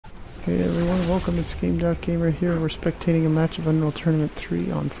Hey everyone, welcome. It's Gamer here. We're spectating a match of Unreal Tournament 3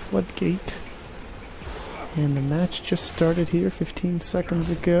 on Floodgate. And the match just started here 15 seconds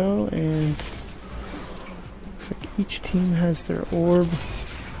ago, and looks like each team has their orb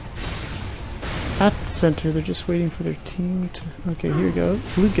at the center. They're just waiting for their team to... Okay, here we go.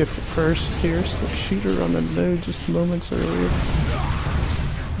 Blue gets it first here. So shooter on the node just moments earlier.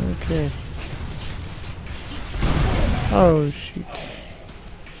 Okay. Oh, shoot.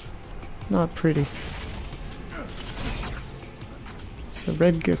 Not pretty. So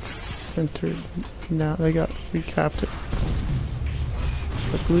red gets centered. Now they got recapped it.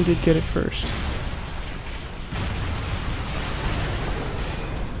 But blue did get it first.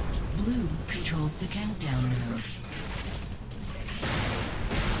 Blue controls the countdown node.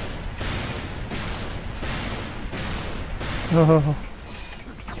 Oh.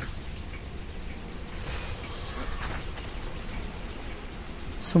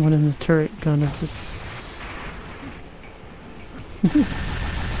 Someone in the turret gun of the...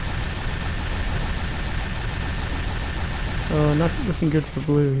 Oh, not looking good for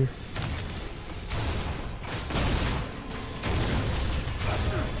blue here.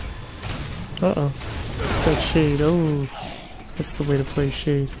 Uh-oh. That shade. Oh, that's the way to play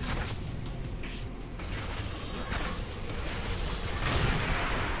shade.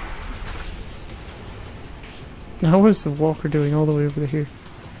 Now what is the walker doing all the way over here?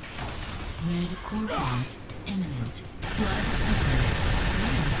 Red core fault imminent. Flood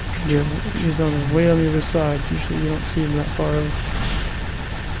occurred. Yeah, he's on the way on the other side. Usually you don't see him that far over.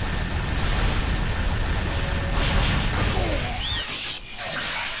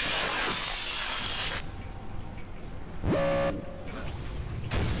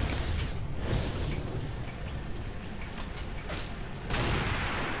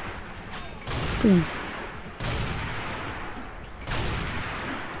 Boom.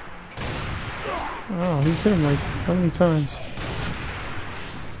 Oh, he's hit him like how many times?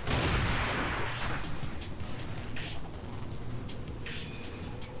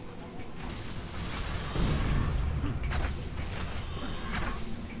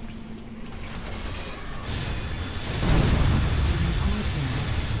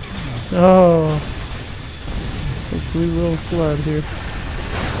 Oh, so blue will flood here.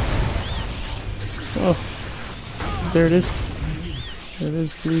 Oh, there it is. There it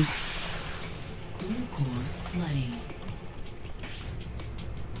is, blue. Blue core flooding.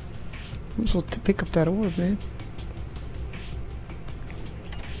 I'm supposed to pick up that orb, man.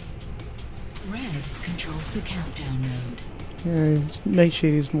 Red controls the countdown node. Yeah,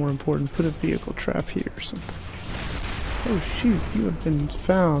 Nightshade is more important. Put a vehicle trap here or something. Oh shoot, you have been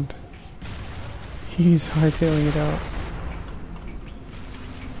found. He's hightailing it out.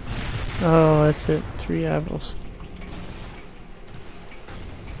 Oh, that's it. 3 admirals.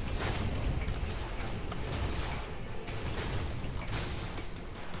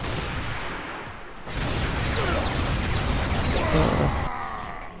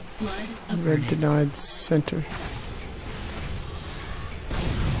 Red denied center.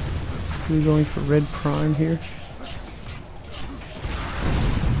 We're going for red prime here.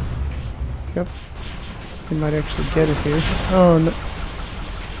 Yep. We might actually get it here. Oh no.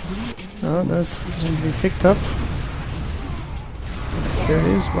 Oh, that's going to be picked up. There it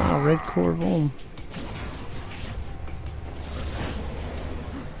is. Wow, red core home.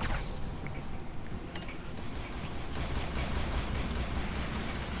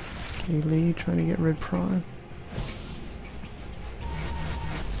 Okay, Lee trying to get red prime.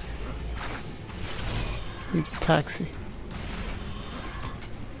 Needs a taxi.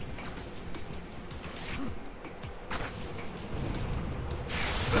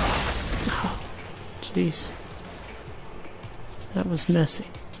 Jeez. That was messy.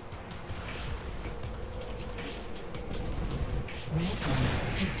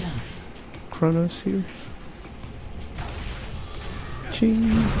 Chronos here. Ching.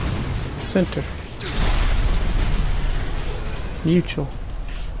 Center. Mutual.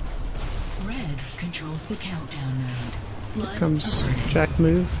 Red controls the countdown node. Here comes Jack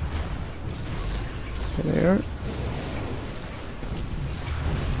move. There they are.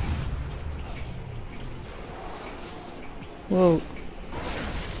 Whoa.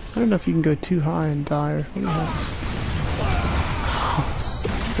 I don't know if you can go too high and die or what happens. Oh, so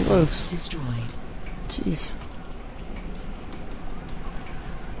close. Destroyed. Jeez.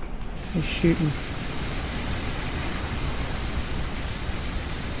 He's shooting.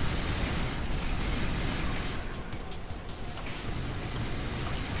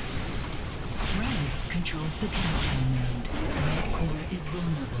 Red controls the countdown node. Red core is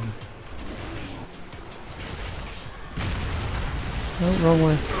vulnerable. Oh, wrong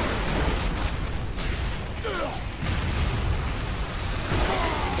way.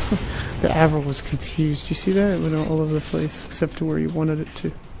 The arrow was confused. You see that? It went all over the place, except to where you wanted it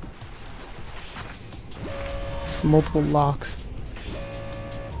to. There's multiple locks.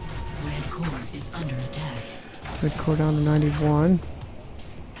 Red core is under attack. Red core down to 91.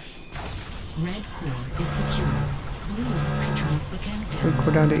 Red core is secure. Blue controls the countdown. Red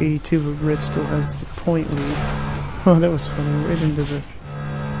core down to 82, but red still has the point lead. Oh, that was funny. Right into the...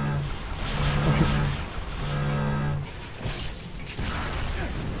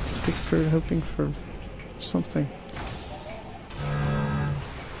 Pickford hoping for something.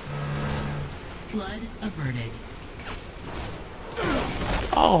 Flood averted.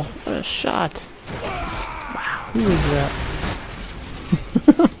 Oh, what a shot! Wow, who is that?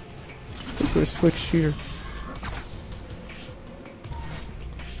 Look at a slick shooter.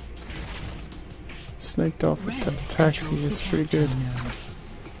 Sniped off with the taxi, that's pretty good.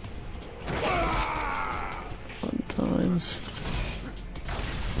 Fun times.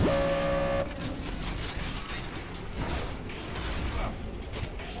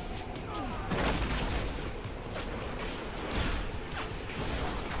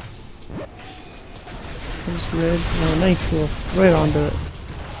 There's red. Oh, nice little, right onto it.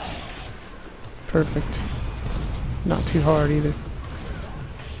 Perfect. Not too hard either.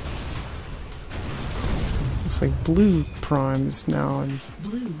 Looks like blue prime is now in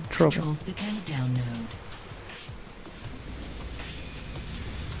Blue trouble. controls the countdown node.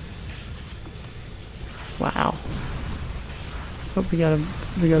 Wow. Oh, we got a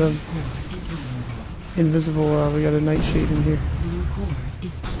invisible. We got a nightshade in here. Blue core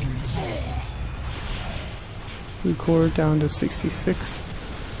is under attack. Blue core down to 66.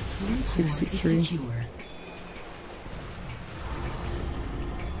 Blue core 63. is secure.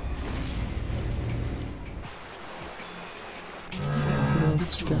 Enemy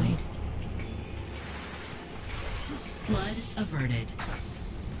destroyed. Flood averted.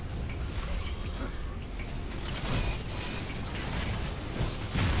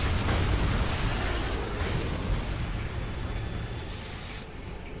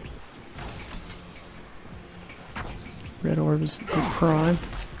 Red orb is at prime.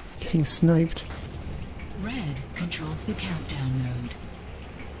 Getting sniped. Red controls the countdown node.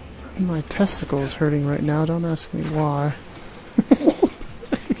 My testicle is hurting right now. Don't ask me why.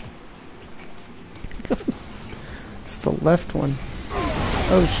 It's the left one.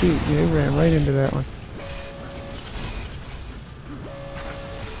 Oh shoot, they ran right into that one.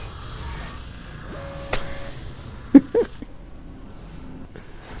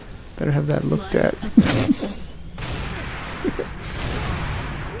 Better have that looked at.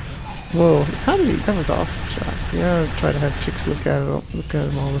 Whoa, how did he? That was an awesome shot. Yeah, I try to have chicks look at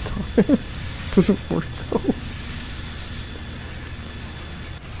him all the time. Doesn't work though.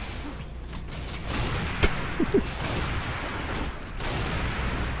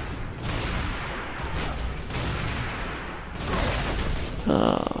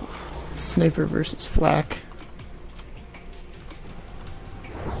 Sniper versus flak.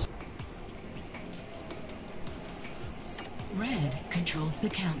 Red controls the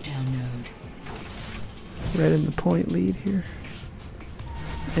countdown node. Red in the point lead here.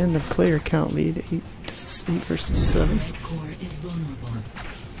 And the player count lead, 8 versus 7. Red core is vulnerable.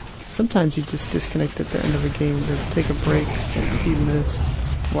 Sometimes you just disconnect at the end of a game to take a break in a few minutes.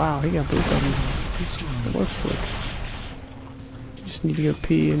 Wow, he got both of them. Destroyed. It was slick. You just need to go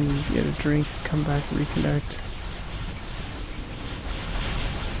pee and get a drink, come back, reconnect.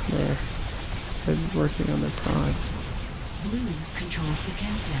 There. They're working on their prime. Blue controls the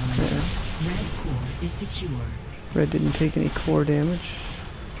countdown node. Yeah. Red core is secure. Red didn't take any core damage.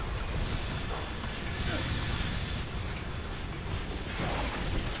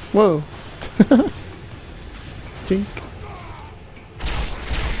 Whoa! Dink.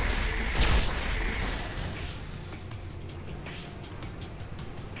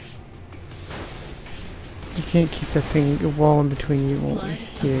 You can't keep that thing, a wall in between you. Won't you?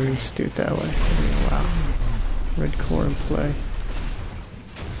 Yeah, you just do it that way. Wow. Red core in play.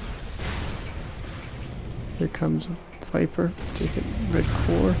 Here comes a Viper to hit red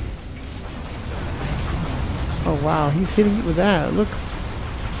core. Oh wow, he's hitting it with that. Look.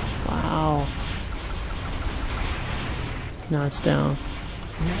 Wow. Now it's down.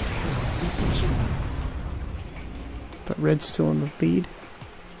 Red core is secure. But red's still in the lead.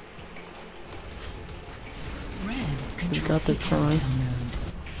 Red They've controls got the their prime. countdown node.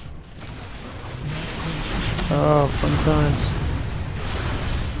 Oh, fun times.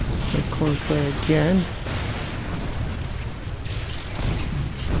 Red core in play again.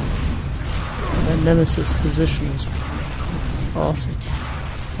 That Nemesis position is awesome.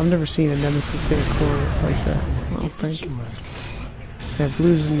 I've never seen a Nemesis hit a core like that, I don't think. Yeah,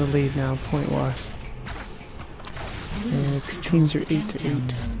 blue's in the lead now, point-wise. And its teams are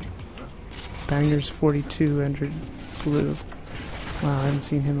 8-8. Banger's 42 entered blue. Wow, I haven't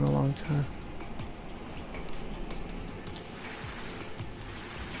seen him in a long time.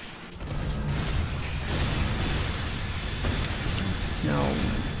 Now,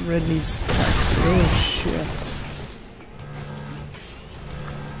 red needs to tax. Oh shit.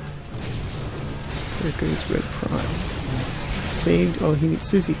 There goes red prime. Saved. Oh, he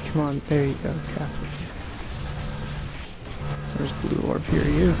needs Sissy. Come on, there you go, Catholic. There's blue orb. Here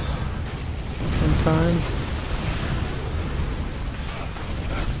he is. Sometimes.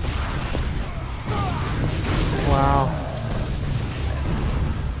 Wow.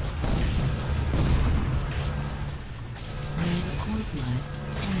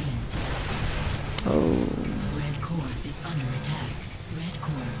 Oh. Red core is under attack. Red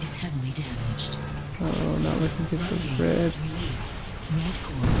core is heavily damaged. Oh, not looking good for red. Red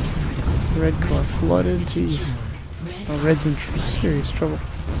core is critical. Red core flooded. Jeez. Oh, red's in serious trouble.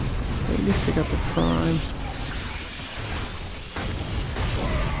 At least they got the prime.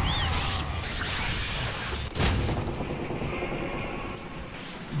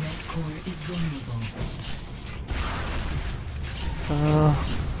 Red core is vulnerable.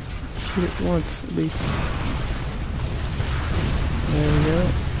 Shoot it once at least. There we go.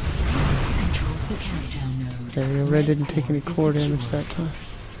 Controls the countdown node. There we go. Red didn't take any core damage that time.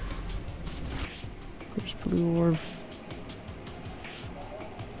 There's blue orb.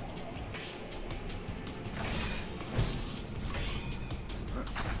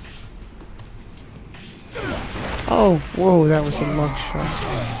 Oh, whoa, that was a lug shot.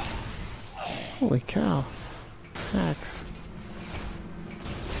 Holy cow. Hacks.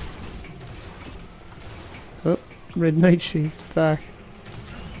 Oh, red nightshade back.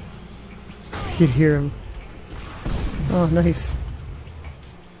 You could hear him. Oh, nice.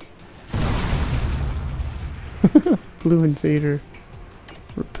 Blue invader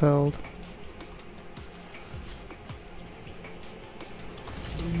repelled.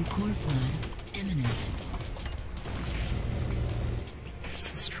 Blue core flood imminent.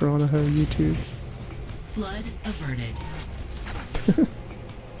 This is Toronto YouTube. Flood averted.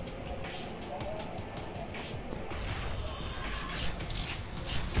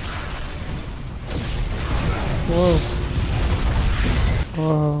 Whoa.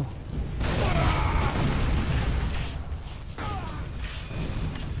 Whoa.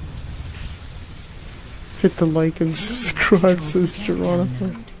 Hit the like and subscribe, says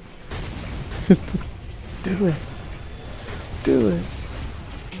Geronimo. Do it. Do it.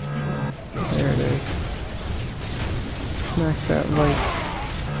 There it is. Smack that like.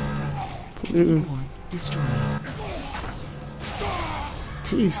 Blue. Destroyed.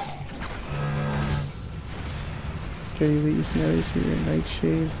 Jeez. Okay, Lee's nose here,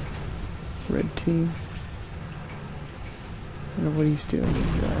 Nightshade. Red team. I don't know what he's doing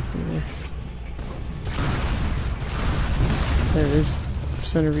exactly there. There it is.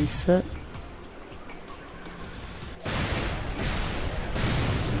 Center reset.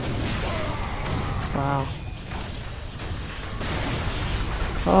 Wow.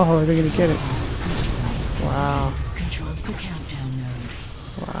 Oh, are they gonna get it? Wow. Controls the countdown node.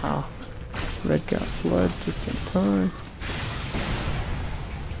 Wow. Red got flood just in time.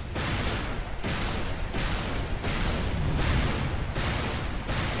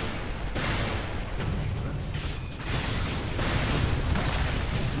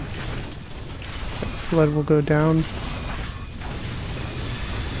 So flood will go down.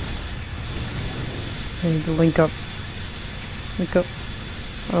 I need to link up. Link up.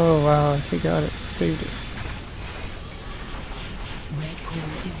 Oh wow, he got it. Saved it. Red core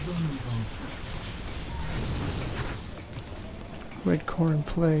is vulnerable. Red core in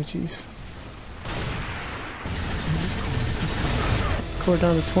play, jeez. Core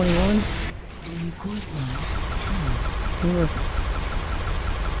down to 21. Blue core flood. Teamer.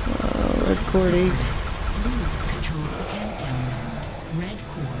 Red core at 8. Blue controls the countdown node. Red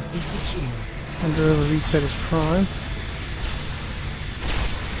core is secure. Under will reset his prime.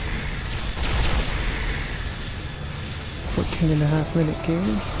 .5-minute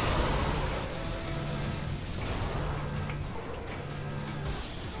game.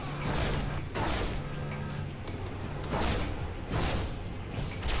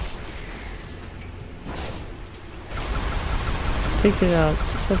 Take it out,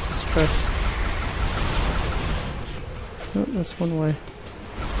 just have to stretch. Oh, that's one way.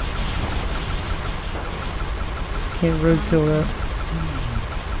 Can't roadkill that.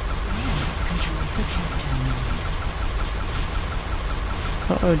 Controls the countdown node.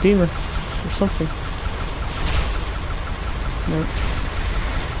 Uh-oh, Deemer. Or something. Nope.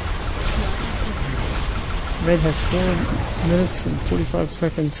 Red has 4 minutes and 45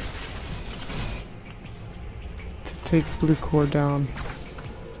 seconds to take blue core down.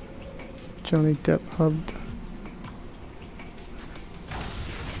 Johnny Depp hubbed.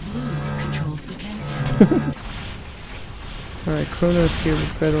 Blue controls the countdown. Alright, Chronos here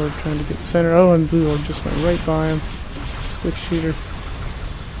with Red Orb trying to get center. Oh, and Blue Orb just went right by him. Slick shooter.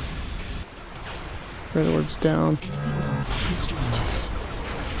 Red Orb's down. Jeez.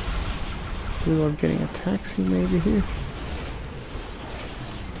 Blue Orb getting a taxi maybe here.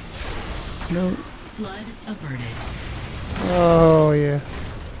 No. Flood averted. Oh, yeah.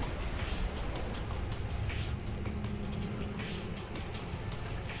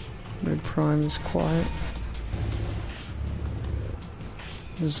 Red Prime is quiet.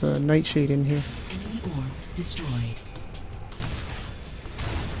 There's a Nightshade in here. Enemy orb destroyed.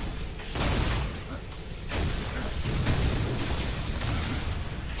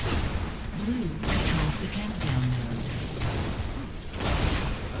 Blue controls the countdown node.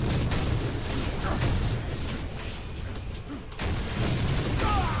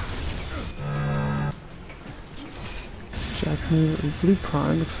 Jack Mover and Blue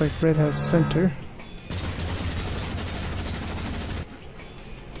Prime. Looks like Red has center.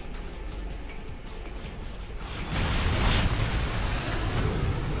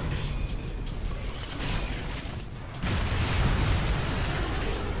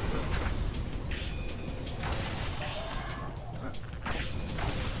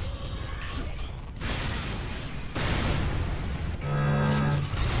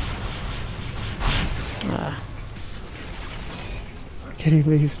 Kitty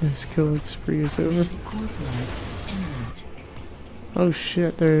Lee's no killing spree is over. Core flood imminent. Oh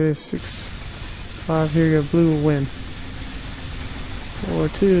shit, there it is. 6-5. Here you go. Blue will win. 4,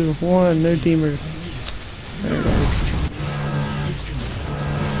 2, 1. No Deemer. There it is.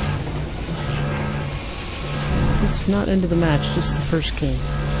 It's not end of the match, just the first game.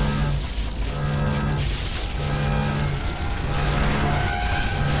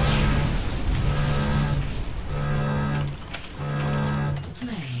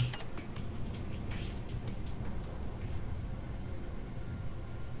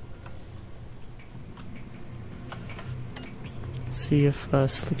 See if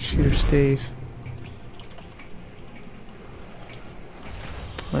Slick Shooter stays.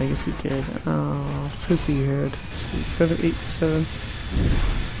 Well, I guess he did. Oh, poopy head. Let's see, 7, 8, 7.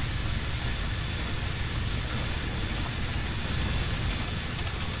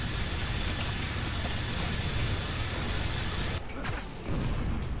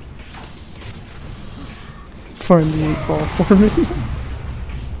 Find the 8 ball for me.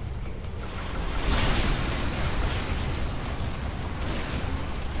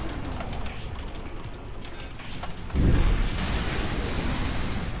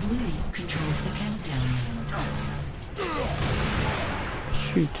 Controls the countdown node.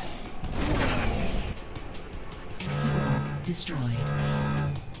 Shoot. Enemy orb destroyed.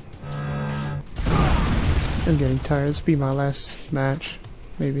 I'm getting tired. This will be my last match,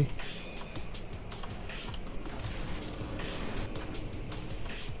 maybe.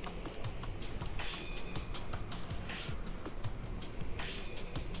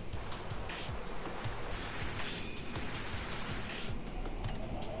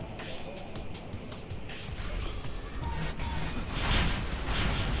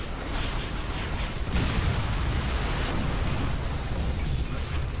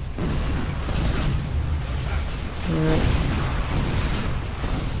 Alright.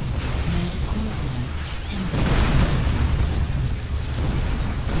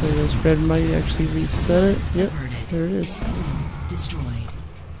 There it is. Red might actually reset it. Yep, there it is. Destroyed.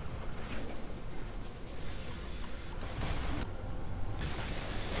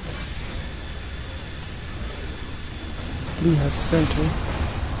 Blue has center.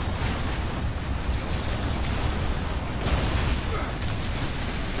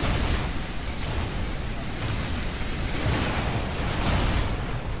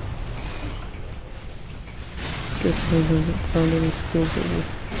 Guess he hasn't found any skills over.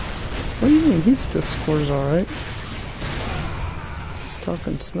 What do you mean? He still scores alright. He's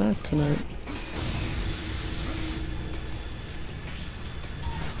talking smack tonight.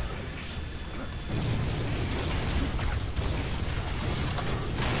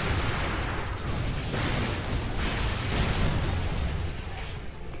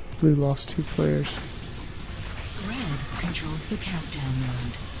 Blue lost 2 players. Red controls the countdown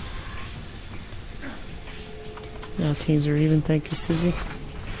node. Now teams are even. Thank you, Sizzy.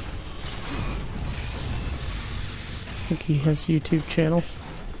 I think he has a YouTube channel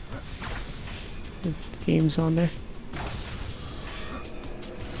with games on there.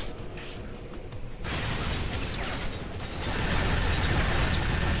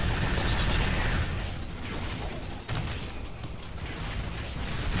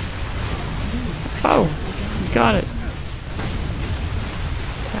 Oh, you got it.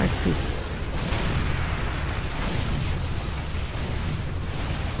 Taxi.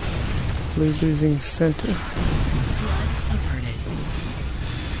 Blue losing center.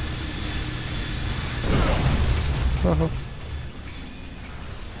 Uh-huh.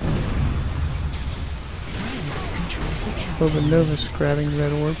 Boba Novus grabbing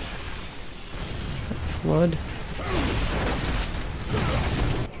red orb. Flood.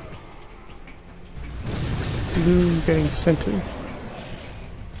 Blue getting center.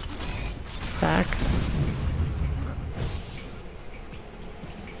 Back.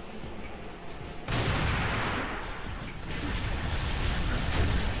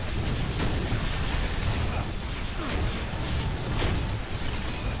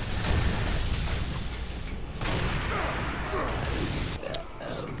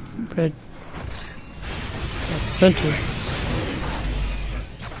 Red. That's center.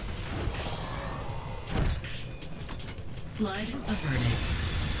 Flood averted.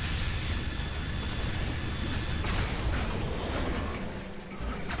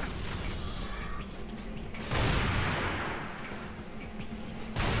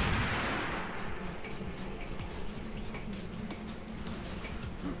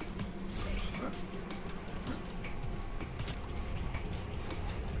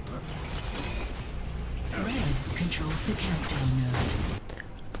 Red controls the countdown node.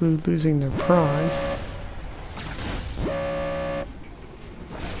 Blue losing their prime.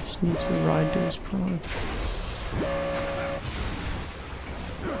 Just needs to ride to his prime.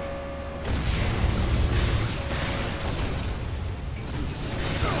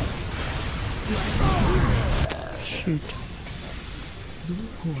 Shoot. Blue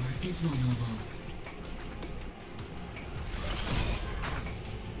core is vulnerable.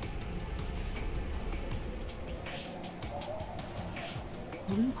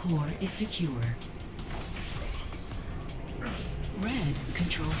 Blue core is secure. Red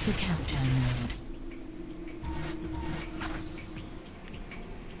controls the countdown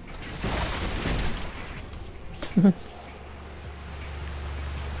node.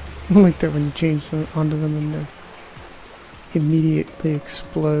 I like that when you change onto them and they immediately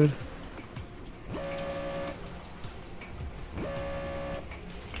explode.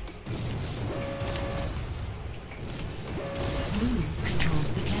 Blue controls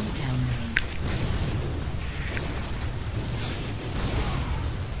the countdown node.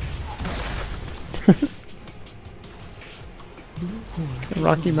 Blue core is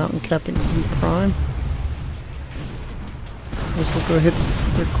Rocky Mountain capping Blue Prime. This will go hit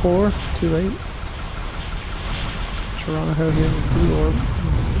their core. Too late. Geronimo here with Blue Orb.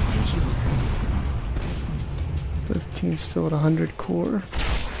 is secure. Both teams still at 100 core.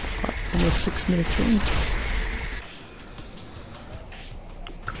 Almost 6 minutes in.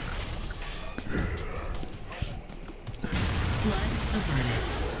 Flood averted.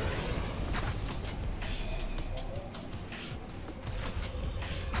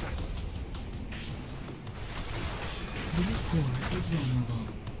 Blue core is vulnerable.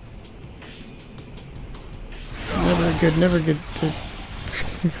 Never good to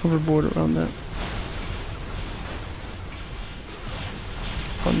overboard around that.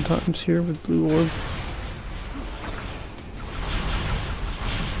 Fun times here with Blue Orb.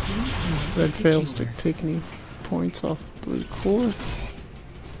 Blue core Red is fails to secure. take any points off Blue core.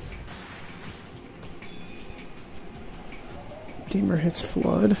 Deemer hits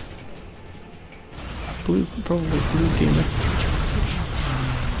Flood. Blue, probably Blue Deemer.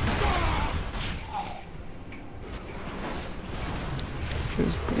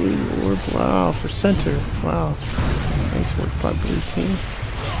 There's Blue Orb. Wow, for center. Wow. Nice work by Blue team.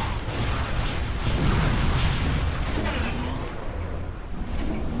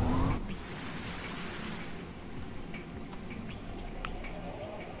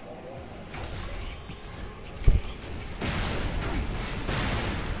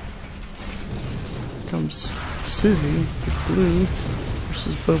 Comes Sizzy with Blue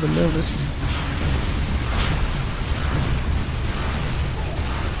versus Boba Novus.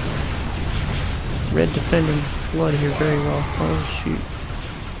 Red defending Flood here very well. Oh shoot.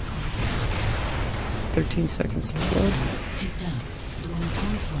 13 seconds to Flood. Picked up. Blue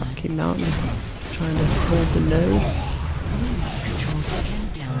core flood. Rocky Mountain trying to hold the node. Blue controls the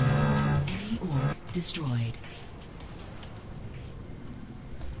countdown node. Enemy orb destroyed.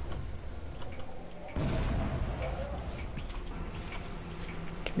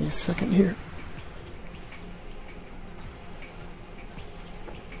 Give me a second here.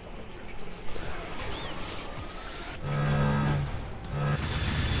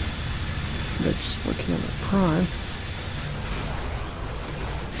 They're just working on the prime.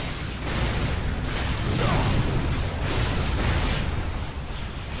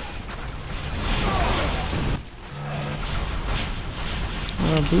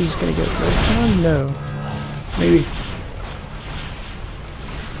 blue's gonna get red con? No. Maybe.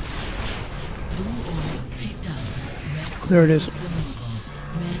 There it is.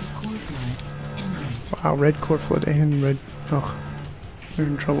 Wow, red core flood and red. Oh, they're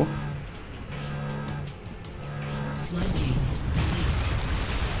in trouble. Floodgates released.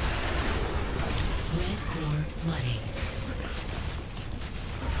 Red core flooding.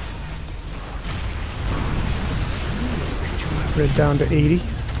 Red down to 80.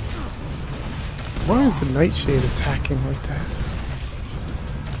 Why is the Nightshade attacking like that?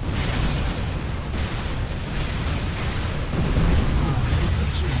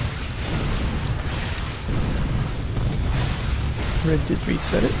 Red did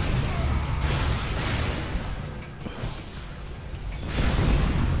reset it.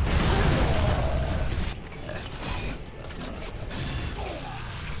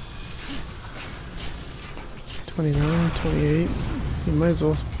 $29, $28. He might as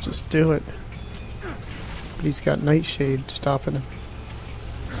well just do it. But he's got Nightshade stopping him.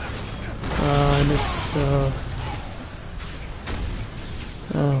 And this,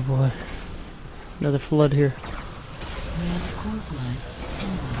 oh boy. Another flood here. Red core flood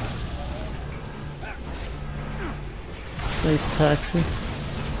inbound. Nice taxi.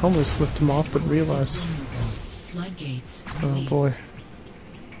 Almost flipped him off, but realized. Floodgates Oh released. boy.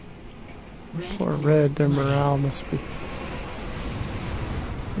 Red Poor core Red, their flooding. morale must be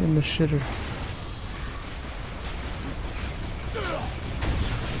in the shitter.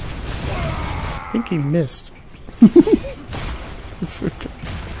 I think he missed. It's okay.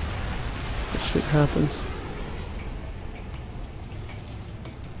 That shit happens.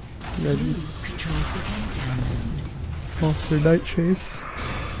 Red Blue controls the countdown node. lost their Nightshade.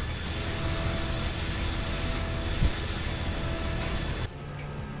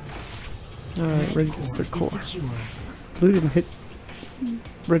 Alright, Red gets their core is core. secure. Blue didn't hit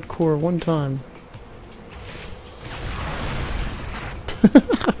red core one time.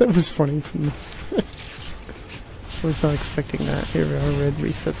 That was funny from this. I was not expecting that. Here we are, red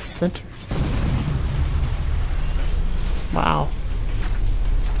resets center. Wow.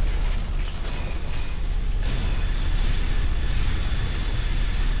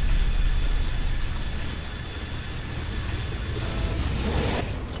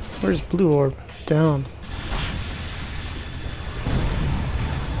 Where's blue orb? Down.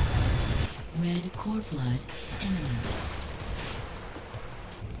 Red core flood imminent.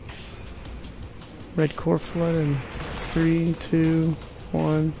 Red core flood and it's 3, 2,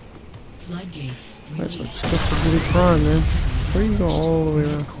 1. Floodgates That's released. what's stuff for blue prime, man. Where are you going all the way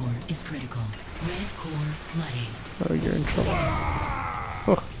Red around? core is critical. Red core flooding. Oh, you're in trouble.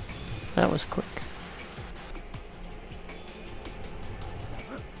 Oh, that was quick.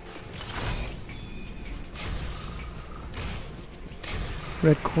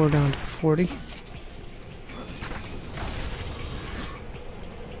 Red core down to 40.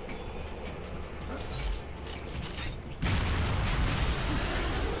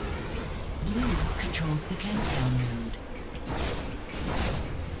 Blue controls the countdown node.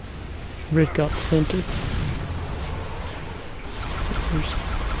 Red got centered. There's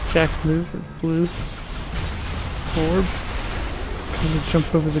Jack move or blue. Orb. Gonna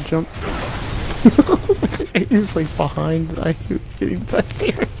jump over the jump. He was like behind, but I was getting back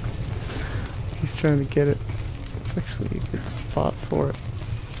there. He's trying to get it. It's actually a good spot for it.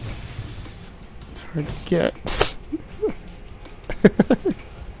 It's hard to get.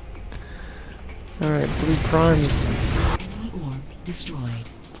 Alright, blue prime is Enemy orb destroyed.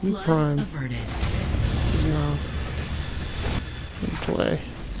 Blue Flood prime. averted. now in play.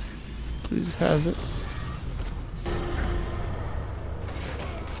 Blues has it.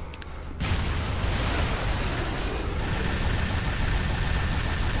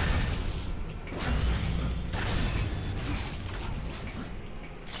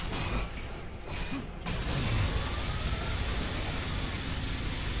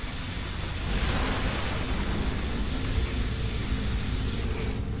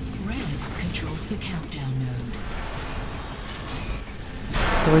 Controls the countdown node.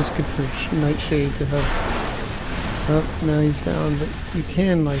 It's always good for Nightshade to have. Oh, now he's down, but you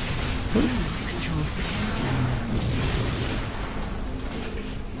can like. Controls the countdown node.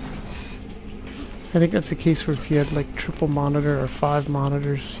 I think that's a case where if you had like triple monitor or 5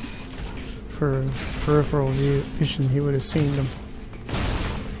 monitors for peripheral vision, he would have seen them.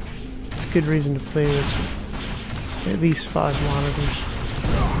 It's a good reason to play this with at least 5 monitors.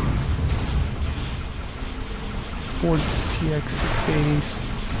 4 TX 680s.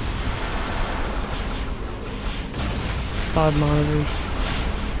 5 monitors.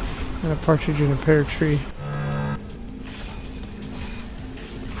 And a partridge in a pear tree.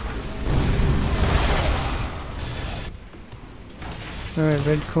 Alright,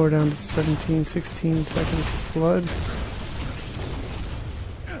 red core down to 17, 16 seconds to flood.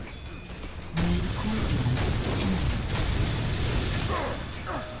 Red core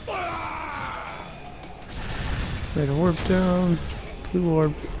flood. Red orb down. Blue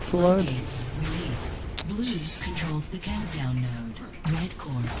orb flood. Floodgates released. Blue Jeez. controls the countdown node. Red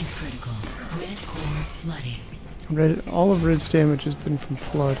core is critical. Red core flooding. Red, all of red's damage has been from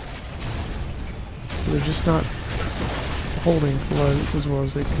flood. So they're just not holding flood as well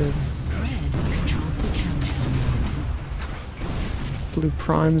as they could. Red controls the countdown node. Blue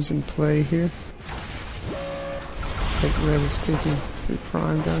prime's in play here. Like red is taking blue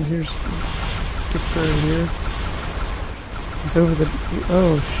prime down here's Dipper here. He's over the...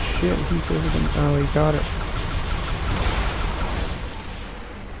 Oh shit, he's over the... Oh, he got it.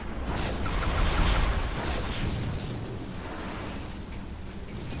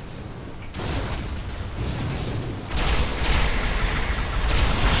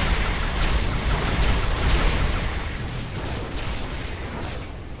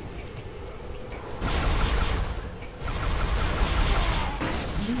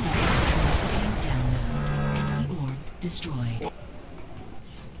 Blue controls the countdown node. Enemy orb destroyed.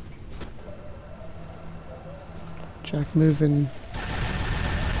 Jack moving.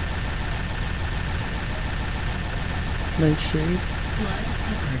 Nightshade. Flood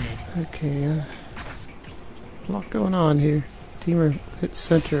averted. Okay, a lot going on here. Teamer hit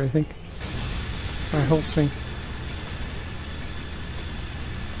center, I think. By Hulsing.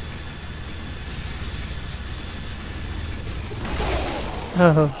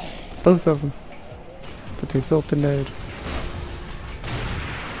 Oh, both of them. But they built the node.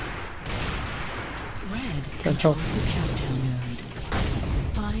 Red That controls helps. the countdown node.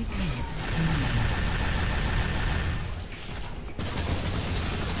 5 minutes remaining.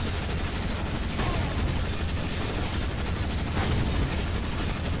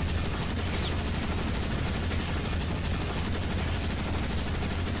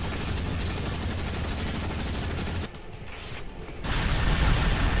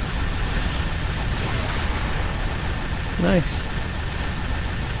 Nice.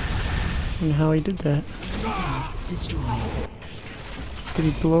 And how he did that. Destroyed. Did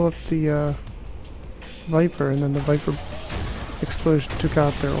he blow up the Viper and then the Viper explosion took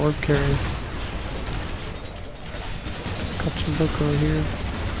out their orb carrier? Kachiboko here.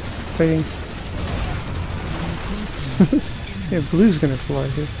 Fighting. Yeah, blue's gonna fly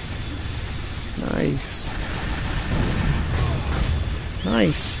here. Nice.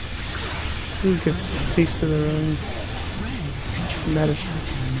 Nice. Blue gets a taste of their own medicine.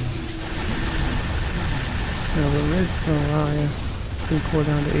 No, but red, oh wow, yeah. Blue core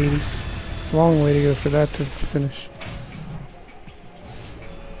down to 80. Long way to go for that to finish.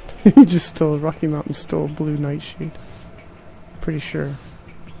 He just stole, Rocky Mountain stole blue nightshade. Pretty sure.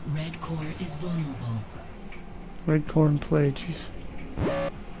 Red core is vulnerable. Red core in play, jeez.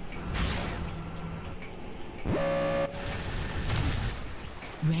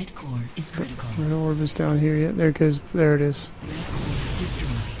 Red core is critical. Red orb is down here yet. There it goes. There it is. Red core destroyed.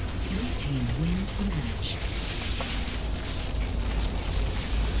 Blue team wins the match.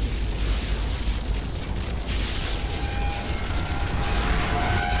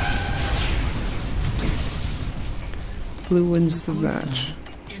 Blue wins the match.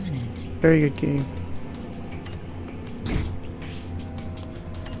 Imminent. Very good game.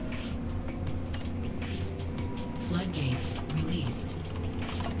 Floodgates released.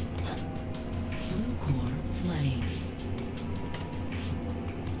 Blue core flooding.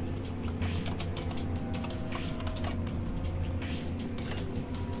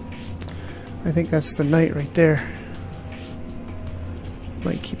 I think that's the night right there.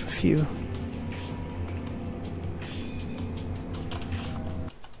 Might keep a few.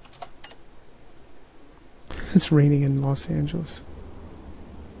 It's raining in Los Angeles.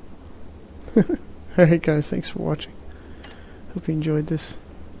 Alright guys, thanks for watching. Hope you enjoyed this.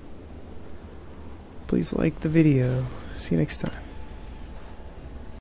 Please like the video. See you next time.